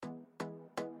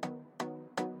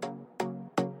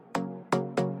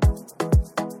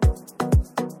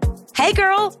Hey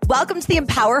girl, welcome to the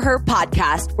Empower Her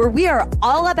podcast, where we are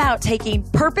all about taking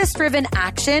purpose-driven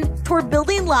action toward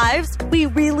building lives we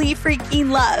really freaking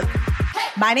love.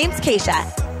 My name's Keisha,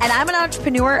 and I'm an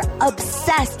entrepreneur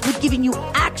obsessed with giving you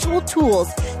actual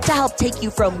tools to help take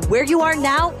you from where you are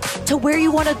now to where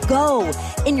you want to go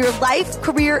in your life,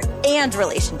 career, and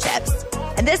relationships.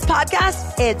 And this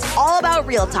podcast, it's all about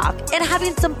real talk and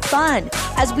having some fun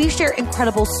as we share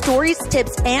incredible stories,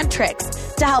 tips, and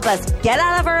tricks to help us get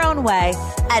out of our own way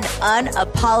and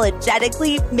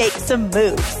unapologetically make some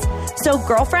moves. So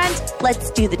girlfriend,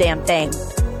 let's do the damn thing.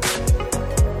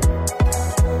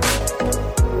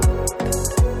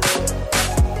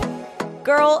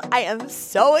 Girl, I am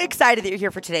so excited that you're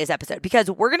here for today's episode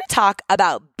because we're going to talk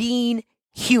about being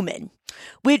human,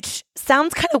 which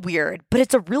sounds kind of weird, but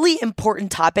it's a really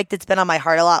important topic that's been on my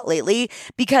heart a lot lately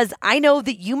because I know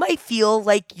that you might feel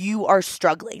like you are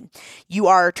struggling. You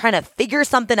are trying to figure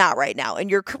something out right now in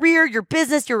your career, your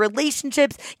business, your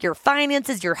relationships, your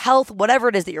finances, your health, whatever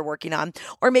it is that you're working on.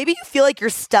 Or maybe you feel like you're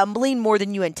stumbling more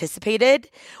than you anticipated,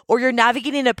 or you're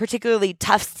navigating a particularly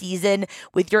tough season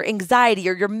with your anxiety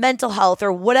or your mental health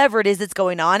or whatever it is that's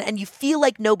going on, and you feel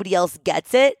like nobody else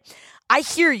gets it. I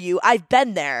hear you. I've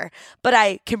been there, but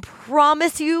I can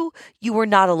promise you, you are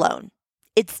not alone.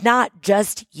 It's not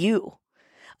just you.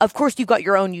 Of course, you've got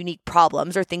your own unique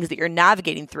problems or things that you're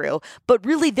navigating through, but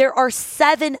really there are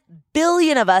 7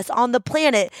 billion of us on the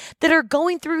planet that are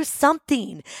going through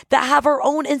something, that have our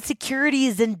own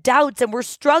insecurities and doubts, and we're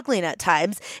struggling at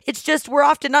times. It's just we're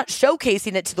often not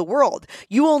showcasing it to the world.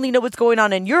 You only know what's going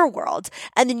on in your world,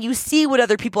 and then you see what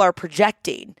other people are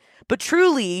projecting. But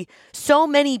truly, so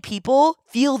many people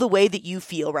feel the way that you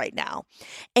feel right now.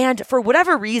 And for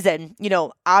whatever reason,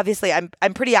 obviously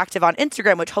I'm pretty active on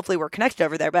Instagram, which hopefully we're connected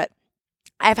over there, but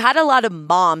I've had a lot of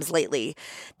moms lately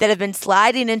that have been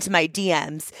sliding into my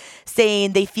DMs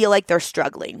saying they feel like they're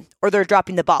struggling or they're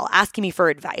dropping the ball, asking me for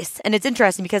advice. And it's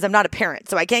interesting because I'm not a parent,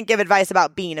 so I can't give advice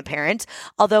about being a parent,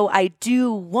 although I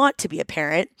do want to be a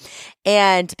parent.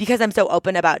 And because I'm so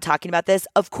open about talking about this,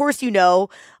 of course,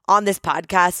 on this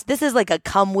podcast, this is like a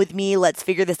come with me, let's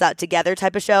figure this out together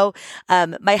type of show.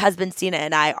 My husband, Sina,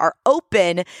 and I are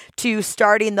open to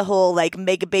starting the whole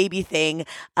make a baby thing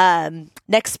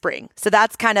next spring. So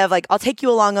that's kind of I'll take you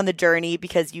along on the journey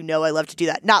because I love to do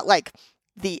that. Not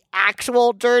the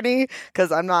actual journey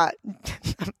because I'm not,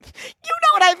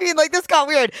 what I mean? This got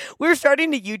weird. We're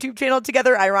starting a YouTube channel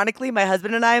together, ironically, my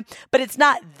husband and I, but it's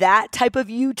not that type of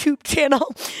YouTube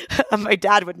channel. My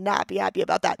dad would not be happy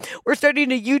about that. We're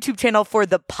starting a YouTube channel for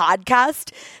the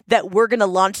podcast that we're going to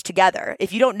launch together.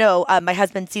 If you don't know, my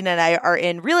husband, Sina, and I are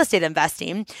in real estate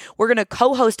investing. We're going to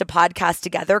co-host a podcast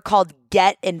together called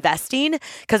Get Investing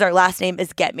because our last name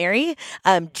is Getmiri,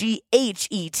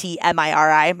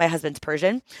 Ghetmiri. My husband's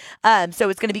Persian. So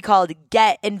it's going to be called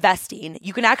Get Investing.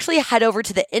 You can actually head over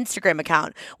to the Instagram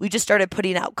account. We just started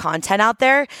putting out content out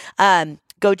there.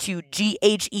 Go to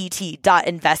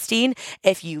ghet.investing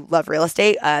if you love real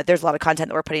estate. There's a lot of content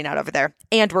that we're putting out over there.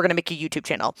 And we're going to make a YouTube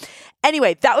channel.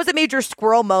 Anyway, that was a major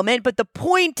squirrel moment. But the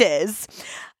point is,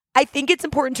 I think it's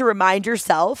important to remind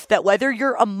yourself that whether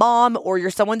you're a mom or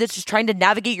you're someone that's just trying to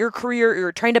navigate your career or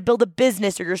you're trying to build a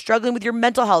business or you're struggling with your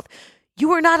mental health, you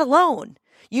are not alone.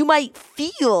 You might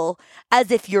feel as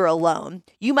if you're alone.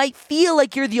 You might feel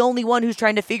like you're the only one who's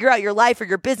trying to figure out your life or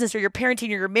your business or your parenting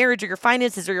or your marriage or your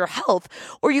finances or your health.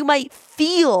 Or you might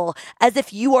feel as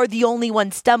if you are the only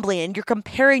one stumbling and you're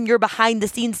comparing your behind the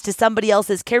scenes to somebody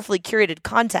else's carefully curated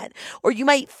content. Or you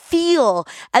might feel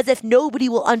as if nobody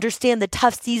will understand the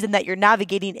tough season that you're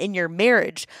navigating in your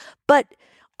marriage. But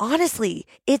honestly,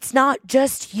 it's not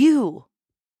just you.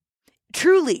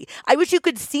 Truly, I wish you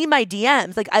could see my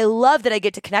DMs. I love that I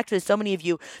get to connect with so many of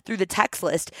you through the text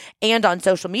list and on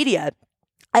social media.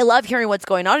 I love hearing what's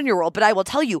going on in your world, but I will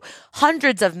tell you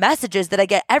hundreds of messages that I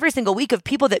get every single week of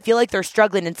people that feel like they're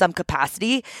struggling in some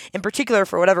capacity, in particular,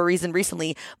 for whatever reason,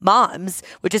 recently, moms,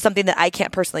 which is something that I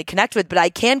can't personally connect with, but I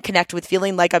can connect with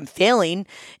feeling like I'm failing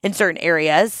in certain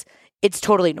areas. It's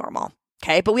totally normal,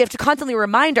 okay? But we have to constantly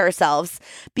remind ourselves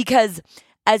because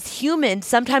as humans,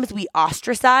 sometimes we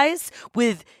ostracize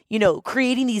with,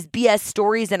 creating these BS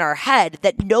stories in our head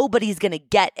that nobody's going to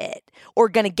get it or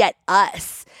going to get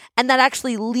us. And that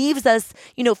actually leaves us,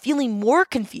 feeling more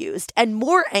confused and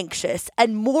more anxious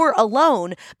and more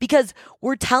alone because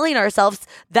we're telling ourselves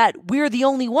that we're the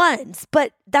only ones.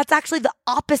 But that's actually the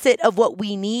opposite of what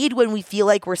we need when we feel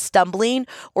like we're stumbling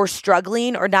or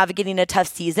struggling or navigating a tough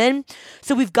season.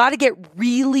 So we've got to get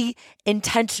really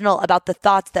intentional about the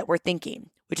thoughts that we're thinking,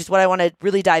 which is what I want to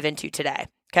really dive into today.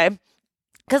 Okay.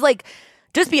 Because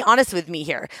just be honest with me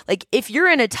here. If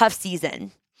you're in a tough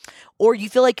season or you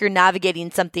feel like you're navigating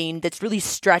something that's really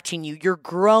stretching you, you're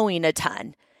growing a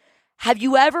ton. Have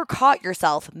you ever caught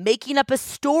yourself making up a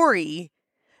story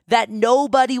that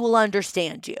nobody will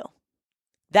understand you,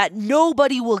 that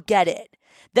nobody will get it,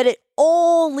 that it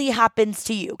only happens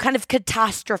to you, kind of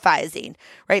catastrophizing,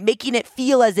 right? Making it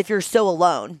feel as if you're so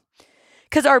alone.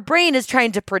 Because our brain is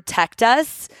trying to protect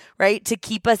us, right? To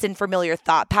keep us in familiar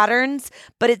thought patterns,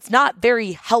 but it's not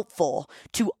very helpful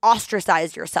to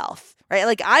ostracize yourself, right?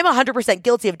 Like I'm 100%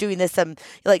 guilty of doing this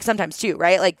sometimes too,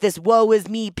 right? Like this woe is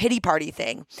me pity party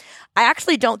thing. I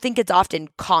actually don't think it's often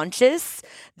conscious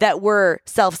that we're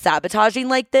self-sabotaging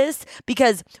like this,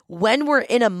 because when we're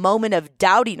in a moment of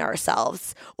doubting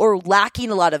ourselves or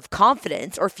lacking a lot of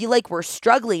confidence or feel like we're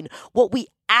struggling, what we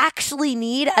actually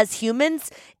need as humans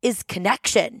is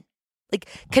connection. Like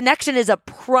connection is a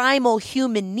primal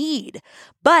human need,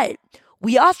 but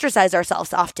we ostracize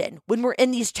ourselves often when we're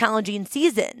in these challenging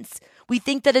seasons. We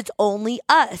think that it's only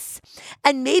us.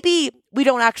 And maybe we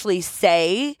don't actually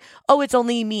say, oh, it's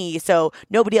only me, so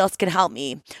nobody else can help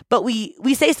me. But we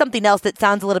say something else that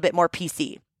sounds a little bit more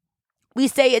PC. We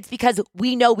say it's because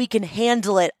we know we can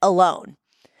handle it alone.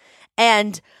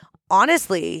 And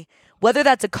honestly, whether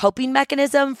that's a coping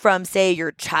mechanism from, say,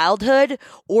 your childhood,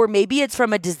 or maybe it's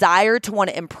from a desire to want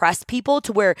to impress people,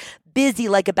 to wear busy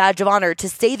like a badge of honor, to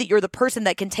say that you're the person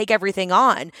that can take everything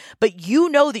on, but you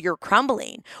know that you're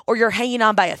crumbling or you're hanging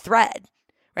on by a thread,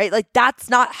 right? Like that's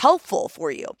not helpful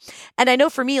for you. And I know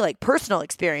for me, like personal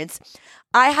experience,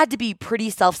 I had to be pretty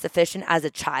self-sufficient as a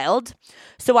child.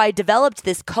 So I developed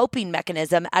this coping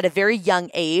mechanism at a very young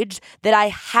age that I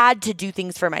had to do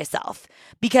things for myself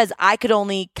because I could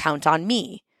only count on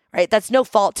me, right? That's no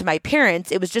fault to my parents.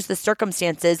 It was just the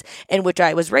circumstances in which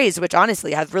I was raised, which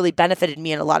honestly have really benefited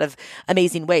me in a lot of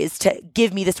amazing ways to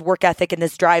give me this work ethic and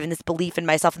this drive and this belief in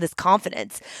myself and this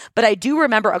confidence. But I do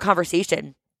remember a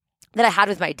conversation that I had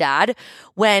with my dad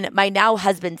when my now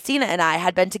husband, Sina, and I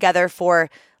had been together for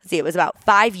it was about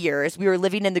 5 years. We were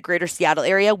living in the greater Seattle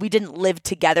area. We didn't live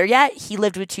together yet. He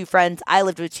lived with 2 friends. I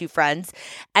lived with 2 friends.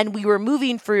 And we were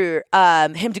moving for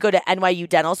him to go to NYU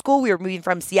dental school. We were moving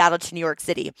from Seattle to New York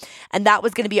City. And that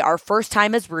was going to be our first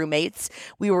time as roommates.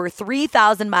 We were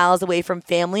 3,000 miles away from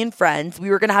family and friends. We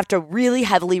were going to have to really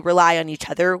heavily rely on each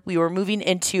other. We were moving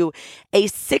into a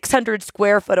 600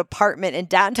 square foot apartment in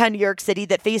downtown New York City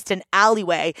that faced an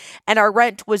alleyway. And our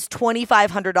rent was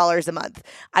 $2,500 a month.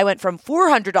 I went from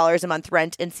 $400 a month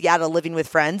rent in Seattle living with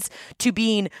friends to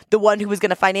being the one who was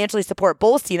going to financially support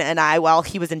both Sina and I while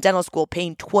he was in dental school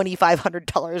paying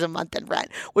 $2,500 a month in rent,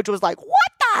 which was like,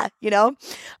 what the,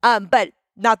 but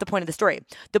not the point of the story.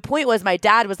 The point was my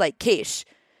dad was like, Keish,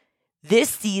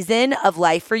 this season of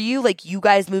life for you, like you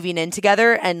guys moving in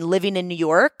together and living in New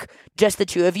York, just the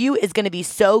 2 of you, is going to be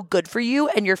so good for you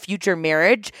and your future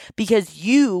marriage because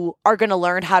you are going to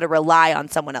learn how to rely on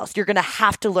someone else. You're going to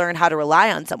have to learn how to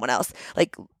rely on someone else.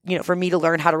 Like, for me to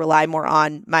learn how to rely more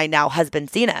on my now husband,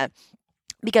 Sina.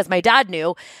 Because my dad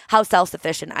knew how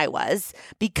self-sufficient I was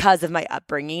because of my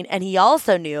upbringing. And he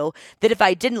also knew that if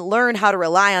I didn't learn how to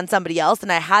rely on somebody else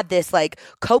and I had this like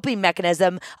coping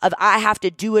mechanism of I have to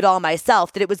do it all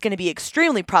myself, that it was going to be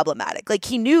extremely problematic. Like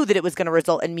he knew that it was going to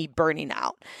result in me burning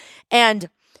out. And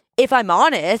if I'm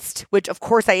honest, which of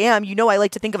course I am, I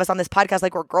like to think of us on this podcast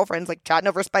like we're girlfriends, like chatting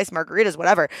over spice margaritas,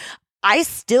 whatever. I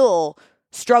still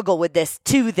struggle with this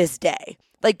to this day.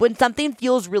 Like when something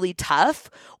feels really tough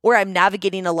or I'm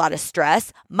navigating a lot of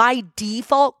stress, my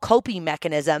default coping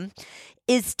mechanism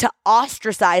is to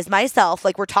ostracize myself,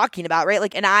 like we're talking about, right?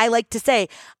 Like, and I like to say,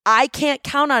 I can't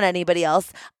count on anybody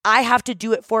else. I have to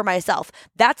do it for myself.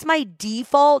 That's my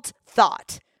default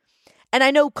thought. And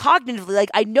I know cognitively,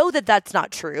 like I know that that's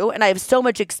not true. And I have so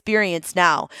much experience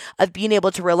now of being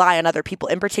able to rely on other people,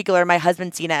 in particular, my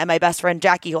husband, Sina, and my best friend,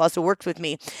 Jackie, who also works with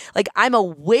me. Like I'm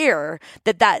aware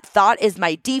that that thought is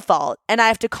my default and I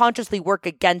have to consciously work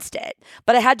against it.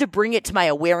 But I had to bring it to my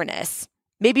awareness.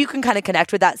 Maybe you can kind of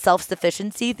connect with that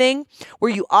self-sufficiency thing where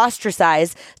you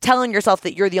ostracize, telling yourself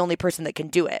that you're the only person that can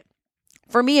do it.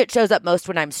 For me, it shows up most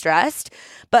when I'm stressed,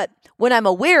 but when I'm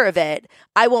aware of it,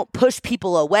 I won't push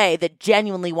people away that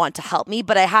genuinely want to help me,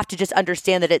 but I have to just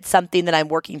understand that it's something that I'm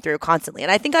working through constantly.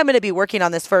 And I think I'm going to be working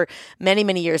on this for many,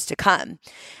 many years to come.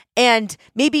 And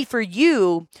maybe for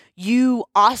you, you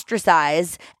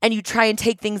ostracize and you try and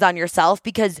take things on yourself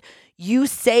because you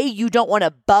say you don't want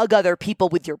to bug other people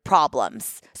with your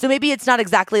problems. So maybe it's not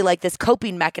exactly like this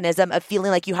coping mechanism of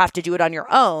feeling like you have to do it on your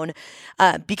own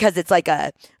because it's like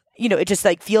it just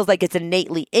like feels like it's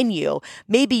innately in you.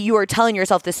 Maybe you are telling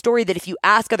yourself this story that if you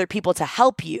ask other people to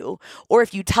help you, or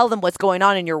if you tell them what's going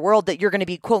on in your world, that you're going to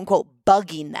be quote unquote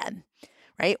bugging them,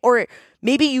 right? Or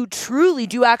maybe you truly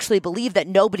do actually believe that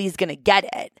nobody's going to get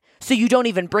it, so you don't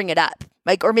even bring it up.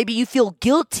 Like, or maybe you feel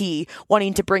guilty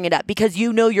wanting to bring it up because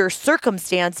you know your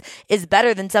circumstance is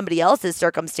better than somebody else's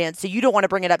circumstance. So you don't want to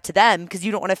bring it up to them because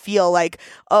you don't want to feel like,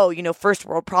 oh, first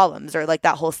world problems, or like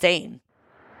that whole saying.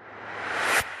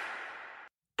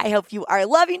 I hope you are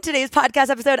loving today's podcast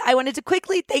episode. I wanted to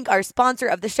quickly thank our sponsor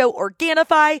of the show,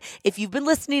 Organifi. If you've been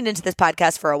listening into this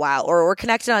podcast for a while or we're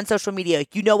connected on social media,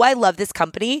 you know I love this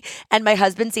company, and my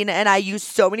husband, Cena, and I use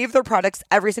so many of their products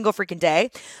every single freaking day.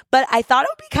 But I thought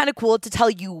it would be kind of cool to tell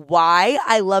you why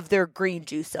I love their green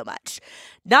juice so much.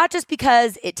 Not just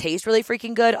because it tastes really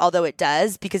freaking good, although it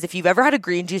does, because if you've ever had a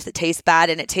green juice that tastes bad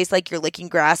and it tastes like you're licking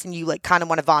grass and you like kind of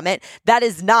want to vomit, that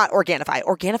is not Organifi.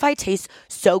 Organifi tastes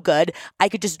so good. I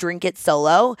could just drink it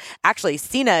solo. Actually,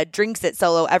 Cena drinks it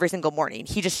solo every single morning.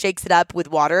 He just shakes it up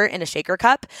with water in a shaker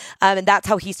cup, and that's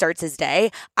how he starts his day.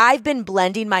 I've been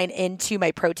blending mine into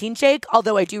my protein shake,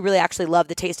 although I do really actually love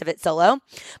the taste of it solo.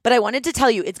 But I wanted to tell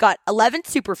you, it's got 11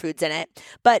 superfoods in it,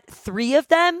 but 3 of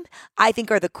them I think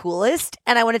are the coolest.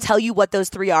 And I want to tell you what those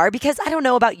 3 are, because I don't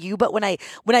know about you, but when I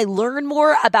learn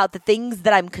more about the things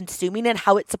that I'm consuming and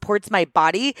how it supports my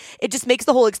body, it just makes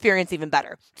the whole experience even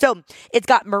better. So it's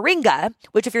got moringa,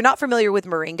 which if you're not familiar with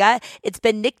moringa, it's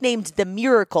been nicknamed the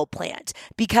miracle plant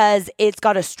because it's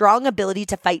got a strong ability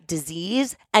to fight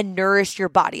disease and nourish your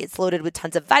body. It's loaded with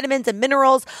tons of vitamins and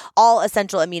minerals, all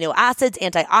essential amino acids,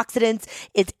 antioxidants.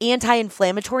 It's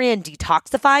anti-inflammatory and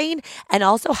detoxifying, and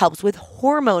also helps with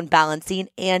hormone balancing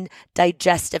and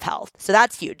digestive health. So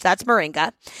that's huge. That's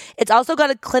moringa. It's also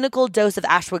got a clinical dose of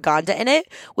ashwagandha in it,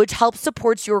 which helps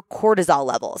supports your cortisol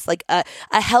levels, like a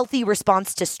healthy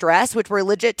response to stress, which we're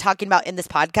legit talking about in this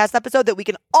podcast episode, that we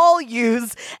can all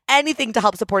use anything to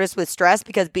help support us with stress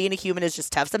because being a human is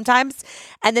just tough sometimes.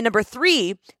 And then number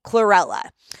 3, chlorella.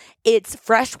 It's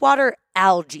freshwater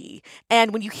algae.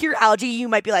 And when you hear algae, you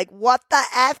might be like, what the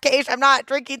F, Keish? I'm not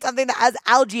drinking something that has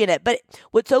algae in it. But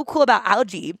what's so cool about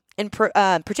algae, in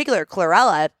particular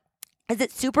chlorella, is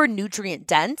it's super nutrient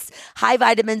dense, high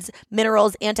vitamins,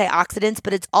 minerals, antioxidants,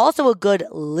 but it's also a good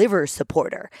liver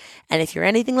supporter. And if you're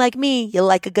anything like me, you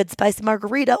like a good spicy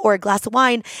margarita or a glass of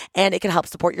wine, and it can help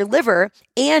support your liver,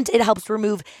 and it helps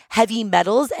remove heavy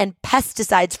metals and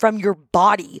pesticides from your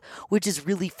body, which is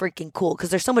really freaking cool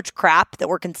because there's so much crap that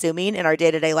we're consuming in our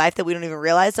day-to-day life that we don't even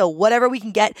realize. So whatever we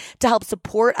can get to help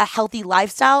support a healthy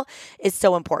lifestyle is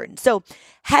so important. So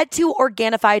head to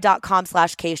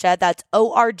Organifi.com/Keisha. That's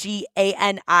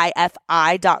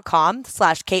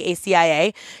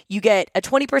Organifi.com/KACIA. You get a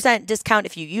 20% discount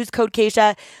if you use code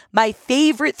Keisha. My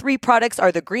favorite 3 products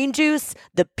are the green juice,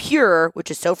 the pure,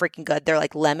 which is so freaking good. They're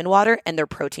like lemon water, and their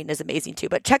protein is amazing too.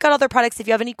 But check out all their products. If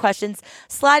you have any questions,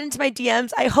 slide into my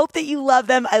DMs. I hope that you love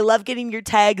them. I love getting your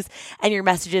tags and your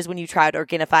messages when you try out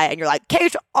Organifi and you're like,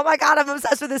 Keisha, oh my God, I'm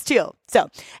obsessed with this too. So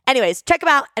anyways, check them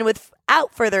out. And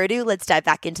without further ado, let's dive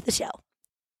back into the show.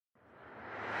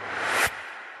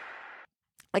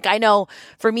 Like, I know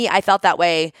for me, I felt that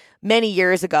way many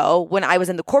years ago when I was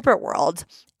in the corporate world,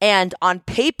 and on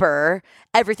paper,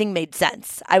 everything made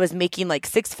sense. I was making like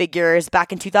 6 figures.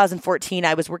 Back in 2014,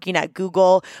 I was working at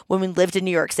Google when we lived in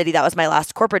New York City. That was my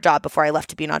last corporate job before I left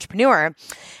to be an entrepreneur.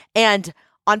 And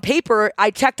on paper, I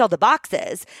checked all the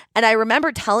boxes. And I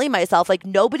remember telling myself, like,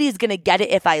 nobody's going to get it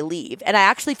if I leave. And I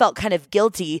actually felt kind of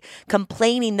guilty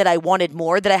complaining that I wanted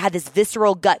more, that I had this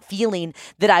visceral gut feeling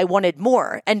that I wanted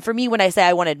more. And for me, when I say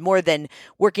I wanted more than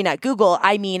working at Google,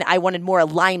 I mean I wanted more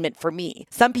alignment for me.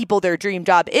 Some people, their dream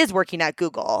job is working at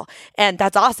Google. And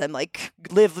that's awesome. Like,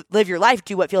 live your life,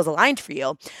 do what feels aligned for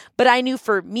you. But I knew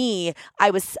for me, I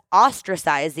was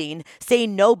ostracizing,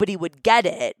 saying nobody would get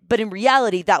it. But in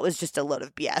reality, that was just a load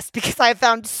of BS, because I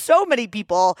found so many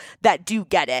people that do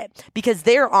get it because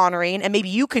they're honoring, and maybe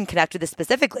you can connect with this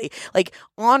specifically, like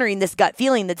honoring this gut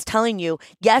feeling that's telling you,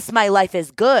 yes, my life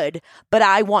is good, but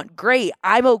I want great.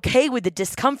 I'm okay with the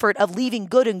discomfort of leaving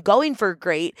good and going for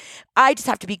great. I just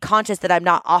have to be conscious that I'm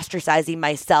not ostracizing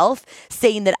myself,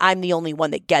 saying that I'm the only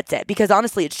one that gets it, because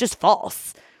honestly, it's just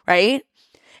false, right?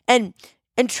 And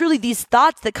truly, these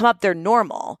thoughts that come up, they're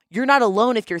normal. You're not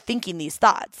alone if you're thinking these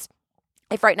thoughts.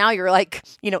 If right now you're like,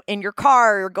 in your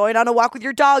car, you're going on a walk with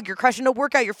your dog, you're crushing a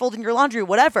workout, you're folding your laundry,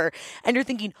 whatever, and you're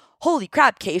thinking, holy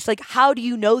crap, Keish, like, how do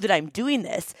you know that I'm doing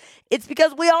this? It's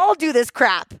because we all do this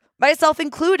crap, myself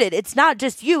included. It's not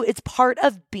just you. It's part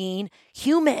of being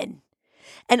human.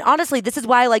 And honestly, this is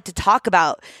why I like to talk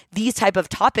about these type of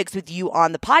topics with you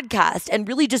on the podcast and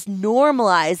really just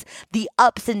normalize the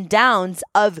ups and downs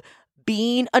of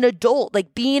being an adult,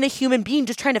 like being a human being,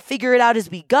 just trying to figure it out as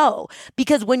we go.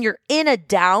 Because when you're in a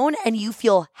down and you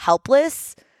feel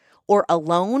helpless or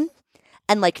alone,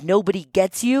 and like nobody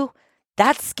gets you,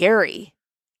 that's scary.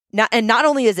 Not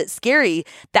only is it scary,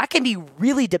 that can be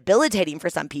really debilitating for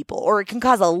some people, or it can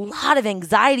cause a lot of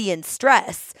anxiety and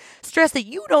stress that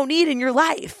you don't need in your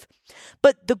life.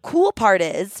 But the cool part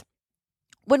is,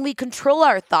 when we control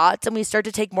our thoughts and we start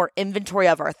to take more inventory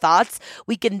of our thoughts,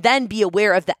 we can then be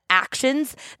aware of the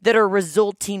actions that are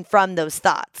resulting from those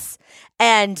thoughts.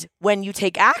 And when you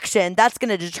take action, that's going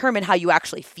to determine how you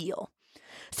actually feel.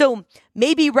 So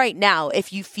maybe right now,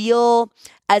 if you feel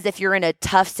as if you're in a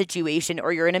tough situation,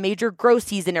 or you're in a major growth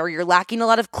season, or you're lacking a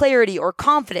lot of clarity or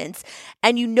confidence,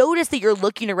 and you notice that you're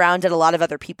looking around at a lot of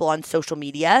other people on social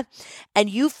media, and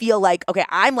you feel like, okay,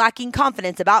 I'm lacking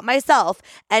confidence about myself,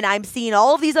 and I'm seeing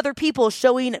all of these other people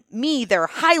showing me their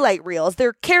highlight reels,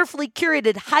 their carefully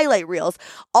curated highlight reels,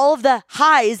 all of the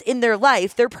highs in their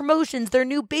life, their promotions, their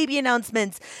new baby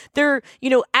announcements, their,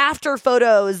 after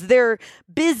photos, their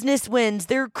business wins,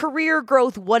 their career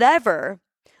growth, whatever.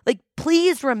 Like,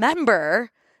 please remember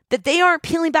that they aren't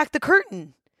peeling back the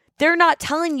curtain. They're not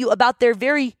telling you about their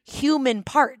very human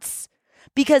parts,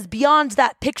 because beyond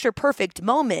that picture perfect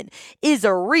moment is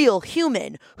a real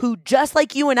human who, just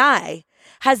like you and I,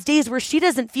 has days where she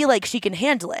doesn't feel like she can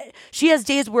handle it. She has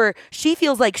days where she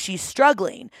feels like she's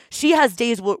struggling. She has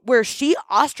days where she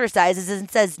ostracizes and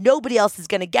says nobody else is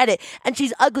going to get it, and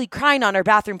she's ugly crying on her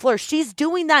bathroom floor. She's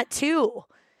doing that too,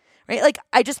 right? Like,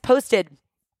 I just posted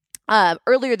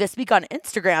earlier this week on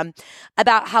Instagram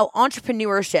about how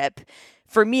entrepreneurship,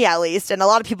 for me at least, and a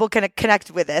lot of people can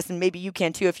connect with this, and maybe you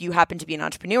can too if you happen to be an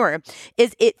entrepreneur,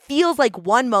 is it feels like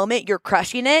one moment you're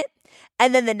crushing it,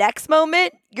 and then the next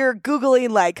moment you're Googling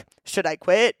like, should I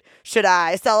quit? Should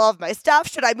I sell all of my stuff?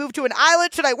 Should I move to an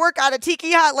island? Should I work on a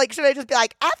tiki hut? Like, should I just be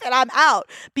like, F it, I'm out?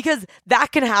 Because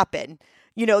that can happen.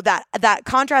 That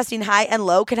contrasting high and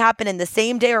low can happen in the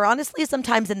same day, or honestly,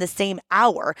 sometimes in the same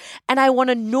hour. And I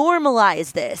want to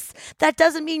normalize this. That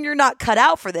doesn't mean you're not cut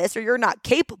out for this or you're not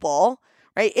capable,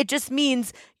 right? It just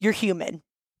means you're human.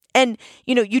 And,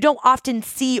 you don't often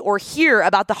see or hear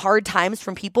about the hard times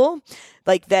from people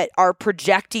like that are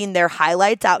projecting their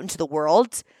highlights out into the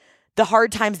world. The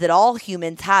hard times that all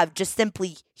humans have, just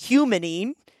simply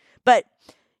humaning. But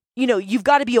you've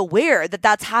got to be aware that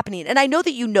that's happening. And I know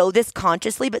that you know this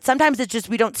consciously, but sometimes it's just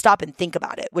we don't stop and think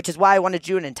about it, which is why I want to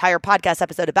do an entire podcast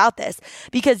episode about this,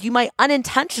 because you might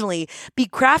unintentionally be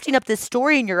crafting up this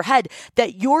story in your head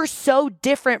that you're so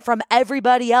different from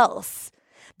everybody else,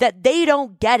 that they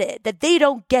don't get it, that they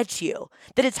don't get you,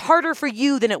 that it's harder for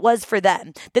you than it was for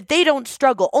them, that they don't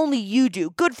struggle, only you do.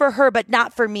 Good for her, but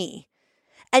not for me.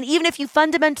 And even if you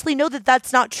fundamentally know that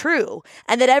that's not true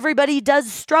and that everybody does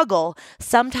struggle,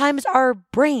 sometimes our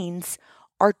brains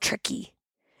are tricky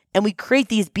and we create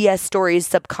these BS stories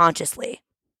subconsciously.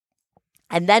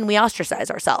 And then we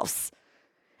ostracize ourselves.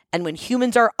 And when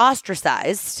humans are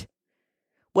ostracized,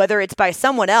 whether it's by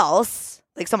someone else,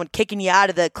 like someone kicking you out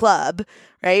of the club,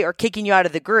 right, or kicking you out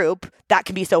of the group, that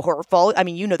can be so hurtful. I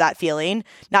mean, you know that feeling,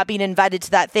 not being invited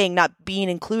to that thing, not being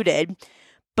included.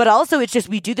 But also, it's just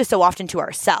we do this so often to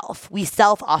ourselves. We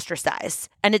self-ostracize,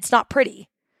 and it's not pretty.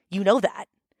 You know that.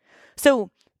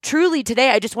 So truly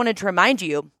today, I just wanted to remind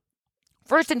you,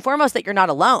 first and foremost, that you're not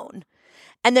alone.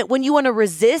 And that when you want to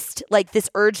resist like this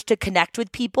urge to connect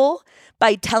with people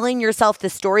by telling yourself the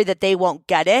story that they won't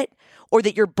get it, or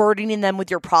that you're burdening them with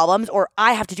your problems, or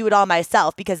I have to do it all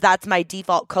myself because that's my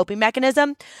default coping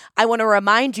mechanism, I want to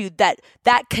remind you that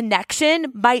that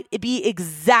connection might be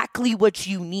exactly what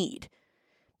you need.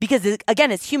 Because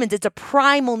again, as humans, it's a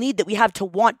primal need that we have to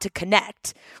want to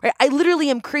connect, right? I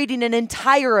literally am creating an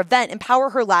entire event,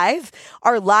 Empower Her Live,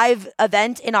 our live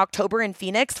event in October in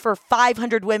Phoenix for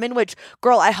 500 women, which,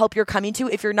 girl, I hope you're coming to.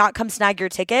 If you're not, come snag your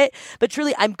ticket. But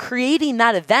truly, I'm creating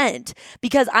that event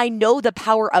because I know the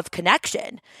power of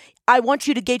connection. I want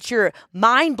you to get your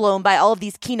mind blown by all of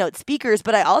these keynote speakers,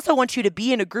 but I also want you to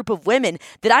be in a group of women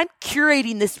that I'm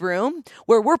curating this room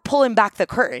where we're pulling back the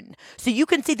curtain so you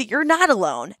can see that you're not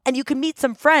alone and you can meet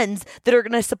some friends that are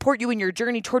going to support you in your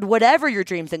journey toward whatever your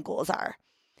dreams and goals are.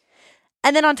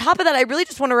 And then on top of that, I really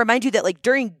just want to remind you that like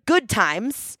during good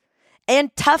times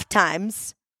and tough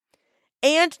times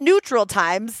and neutral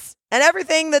times and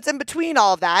everything that's in between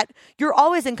all of that, you're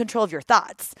always in control of your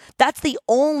thoughts. That's the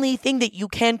only thing that you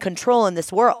can control in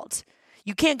this world.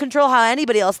 You can't control how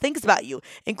anybody else thinks about you,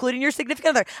 including your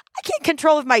significant other. I can't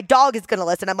control if my dog is going to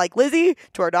listen. I'm like, Lizzie,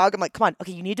 to our dog, I'm like, come on,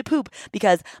 okay, you need to poop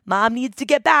because mom needs to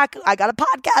get back. I got a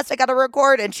podcast I got to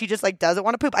record. And she just like doesn't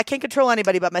want to poop. I can't control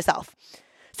anybody but myself.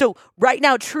 So right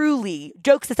now, truly,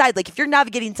 jokes aside, like if you're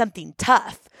navigating something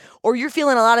tough or you're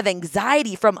feeling a lot of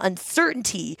anxiety from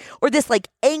uncertainty or this like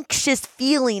anxious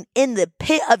feeling in the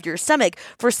pit of your stomach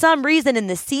for some reason in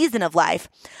this season of life,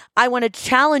 I want to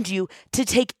challenge you to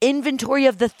take inventory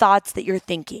of the thoughts that you're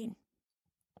thinking.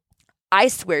 I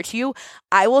swear to you,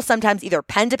 I will sometimes either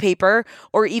pen to paper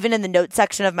or even in the notes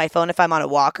section of my phone if I'm on a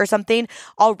walk or something,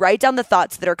 I'll write down the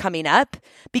thoughts that are coming up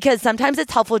because sometimes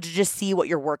it's helpful to just see what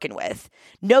you're working with.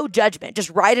 No judgment, just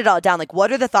write it all down. Like,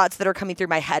 what are the thoughts that are coming through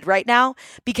my head right now?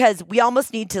 Because we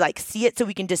almost need to like see it so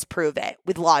we can disprove it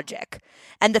with logic.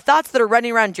 And the thoughts that are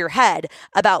running around your head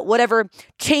about whatever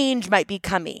change might be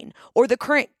coming or the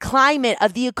current climate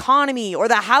of the economy or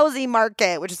the housing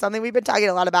market, which is something we've been talking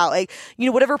a lot about, like,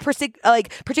 whatever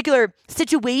particular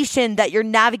situation that you're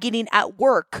navigating at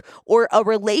work or a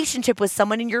relationship with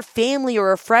someone in your family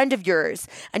or a friend of yours,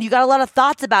 and you got a lot of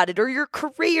thoughts about it, or your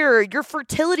career, your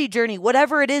fertility journey,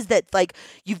 whatever it is that like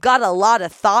you've got a lot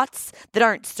of thoughts that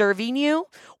aren't serving you,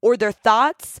 or they're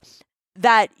thoughts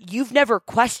that you've never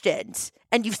questioned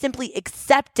and you've simply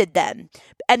accepted them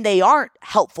and they aren't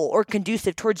helpful or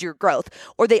conducive towards your growth,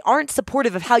 or they aren't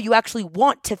supportive of how you actually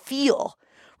want to feel.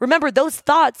 Remember, those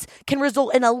thoughts can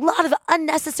result in a lot of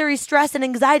unnecessary stress and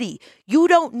anxiety. You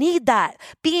don't need that.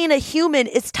 Being a human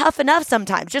is tough enough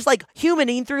sometimes, just like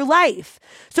humaning through life.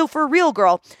 So for real,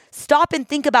 girl, stop and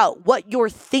think about what you're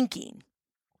thinking,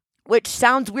 which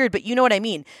sounds weird, but you know what I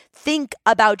mean. Think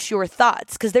about your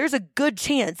thoughts, because there's a good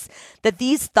chance that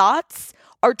these thoughts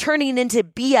are turning into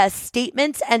BS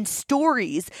statements and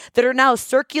stories that are now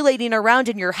circulating around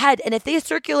in your head. And if they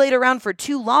circulate around for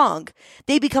too long,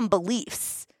 they become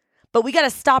beliefs. But we got to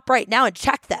stop right now and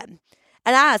check them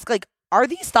and ask, like, are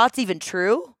these thoughts even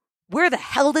true? Where the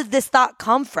hell did this thought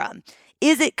come from?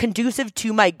 Is it conducive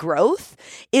to my growth?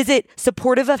 Is it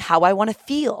supportive of how I want to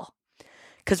feel?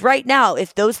 Because right now,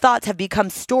 if those thoughts have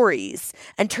become stories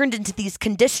and turned into these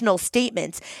conditional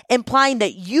statements, implying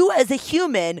that you as a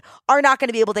human are not going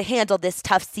to be able to handle this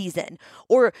tough season,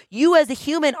 or you as a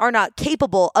human are not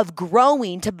capable of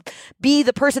growing to be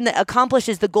the person that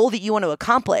accomplishes the goal that you want to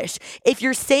accomplish. If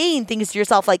you're saying things to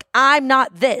yourself like, I'm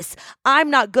not this,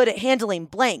 I'm not good at handling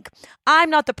blank,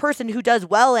 I'm not the person who does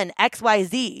well in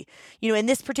XYZ, in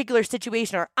this particular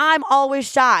situation, or I'm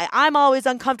always shy, I'm always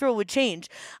uncomfortable with change,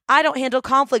 I don't handle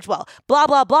conflict well, blah,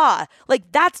 blah, blah.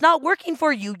 Like, that's not working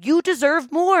for you. You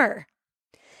deserve more.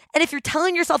 And if you're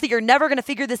telling yourself that you're never going to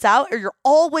figure this out, or you're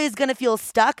always going to feel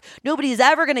stuck, nobody's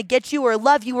ever going to get you or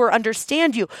love you or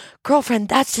understand you, girlfriend,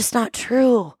 that's just not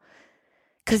true.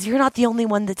 Because you're not the only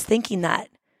one that's thinking that.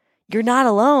 You're not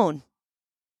alone.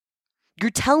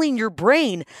 You're telling your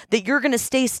brain that you're going to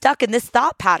stay stuck in this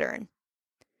thought pattern.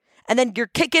 And then you're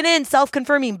kicking in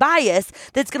self-confirming bias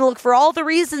that's going to look for all the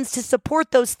reasons to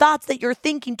support those thoughts that you're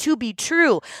thinking to be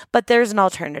true. But there's an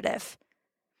alternative.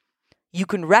 You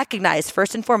can recognize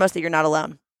first and foremost that you're not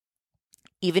alone.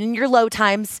 Even in your low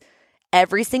times,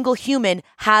 every single human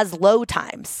has low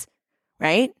times,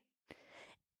 right?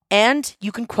 And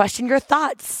you can question your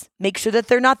thoughts. Make sure that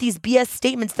they're not these BS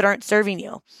statements that aren't serving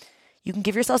you. You can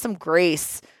give yourself some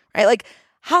grace, right? Like,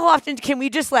 how often can we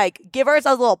just give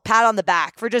ourselves a little pat on the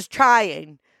back for just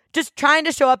trying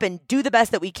to show up and do the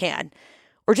best that we can,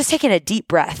 or just taking a deep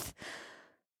breath?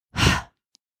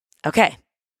 Okay,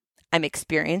 I'm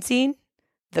experiencing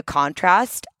the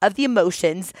contrast of the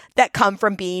emotions that come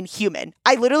from being human.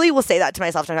 I literally will say that to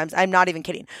myself sometimes. I'm not even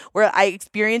kidding. Where I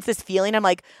experience this feeling, I'm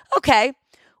like, okay,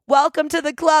 welcome to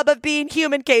the club of being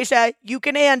human, Keisha. You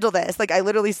can handle this. I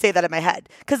literally say that in my head,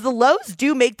 because the lows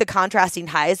do make the contrasting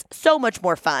highs so much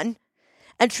more fun.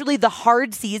 And truly the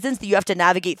hard seasons that you have to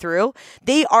navigate through,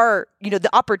 they are, the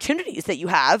opportunities that you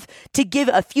have to give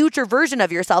a future version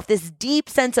of yourself this deep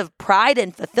sense of pride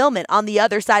and fulfillment on the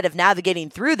other side of navigating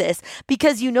through this,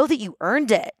 because you know that you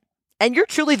earned it. And you're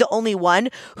truly the only one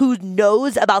who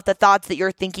knows about the thoughts that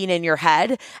you're thinking in your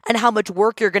head and how much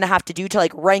work you're going to have to do to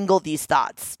wrangle these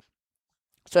thoughts.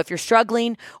 So if you're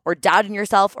struggling or doubting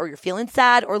yourself, or you're feeling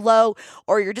sad or low,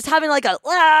 or you're just having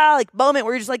a moment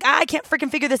where you're just I can't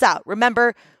freaking figure this out,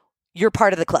 remember, you're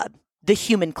part of the club, the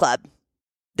human club.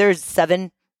 There's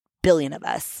 7 billion of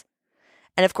us.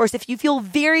 And of course, if you feel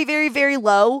very, very, very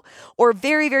low or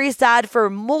very, very sad for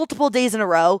multiple days in a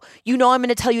row, I'm going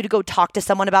to tell you to go talk to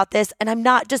someone about this. And I'm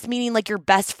not just meaning your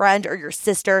best friend or your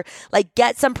sister.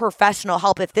 Get some professional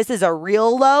help. If this is a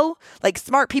real low,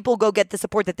 smart people go get the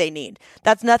support that they need.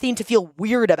 That's nothing to feel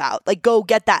weird about. Go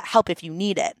get that help if you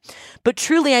need it. But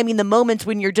truly, I mean the moments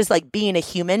when you're just being a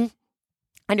human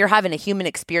and you're having a human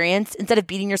experience, instead of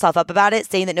beating yourself up about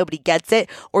it, saying that nobody gets it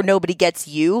or nobody gets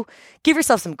you, give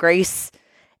yourself some grace.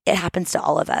 It happens to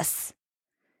all of us.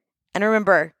 And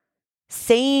remember,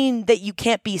 saying that you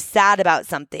can't be sad about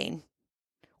something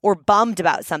or bummed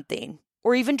about something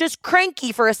or even just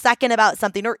cranky for a second about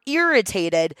something or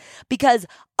irritated because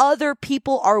other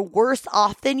people are worse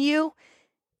off than you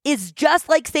is just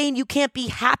like saying you can't be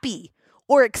happy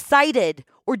or excited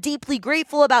or deeply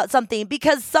grateful about something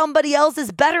because somebody else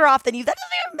is better off than you. That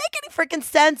doesn't even make any freaking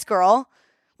sense, girl.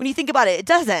 When you think about it, it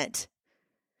doesn't.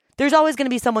 There's always going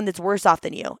to be someone that's worse off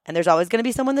than you, and there's always going to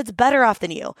be someone that's better off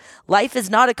than you. Life is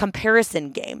not a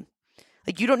comparison game.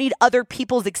 Like, you don't need other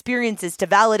people's experiences to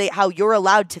validate how you're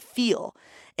allowed to feel.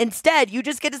 Instead, you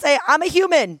just get to say, I'm a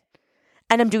human,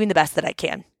 and I'm doing the best that I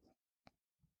can.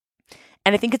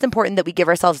 And I think it's important that we give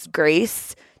ourselves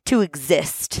grace to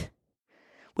exist,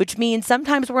 which means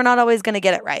sometimes we're not always going to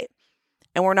get it right,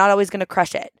 and we're not always going to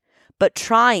crush it. But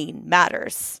trying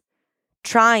matters.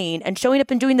 Trying and showing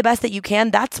up and doing the best that you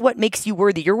can, that's what makes you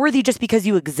worthy. You're worthy just because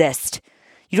you exist.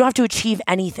 You don't have to achieve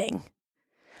anything.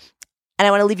 And I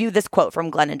want to leave you with this quote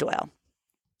from Glennon Doyle.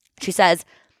 She says,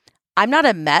 I'm not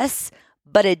a mess,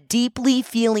 but a deeply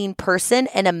feeling person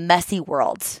in a messy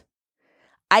world.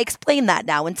 I explain that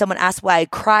now when someone asks why I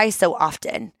cry so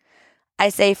often. I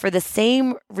say, for the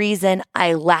same reason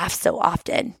I laugh so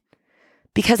often,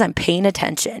 because I'm paying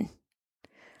attention.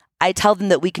 I tell them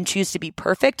that we can choose to be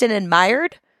perfect and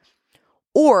admired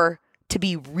or to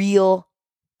be real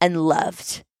and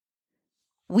loved.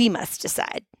 We must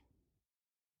decide.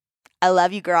 I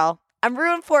love you, girl. I'm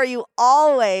rooting for you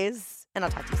always. And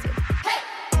I'll talk to you soon.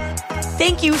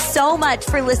 Thank you so much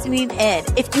for listening in.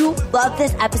 If you love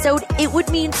this episode, it would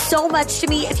mean so much to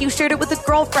me if you shared it with a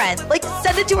girlfriend. Like,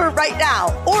 send it to her right now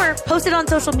or post it on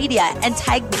social media and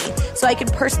tag me so I can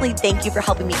personally thank you for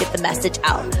helping me get the message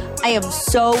out. I am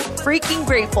so freaking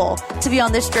grateful to be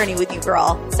on this journey with you,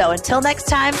 girl. So until next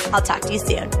time, I'll talk to you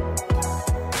soon.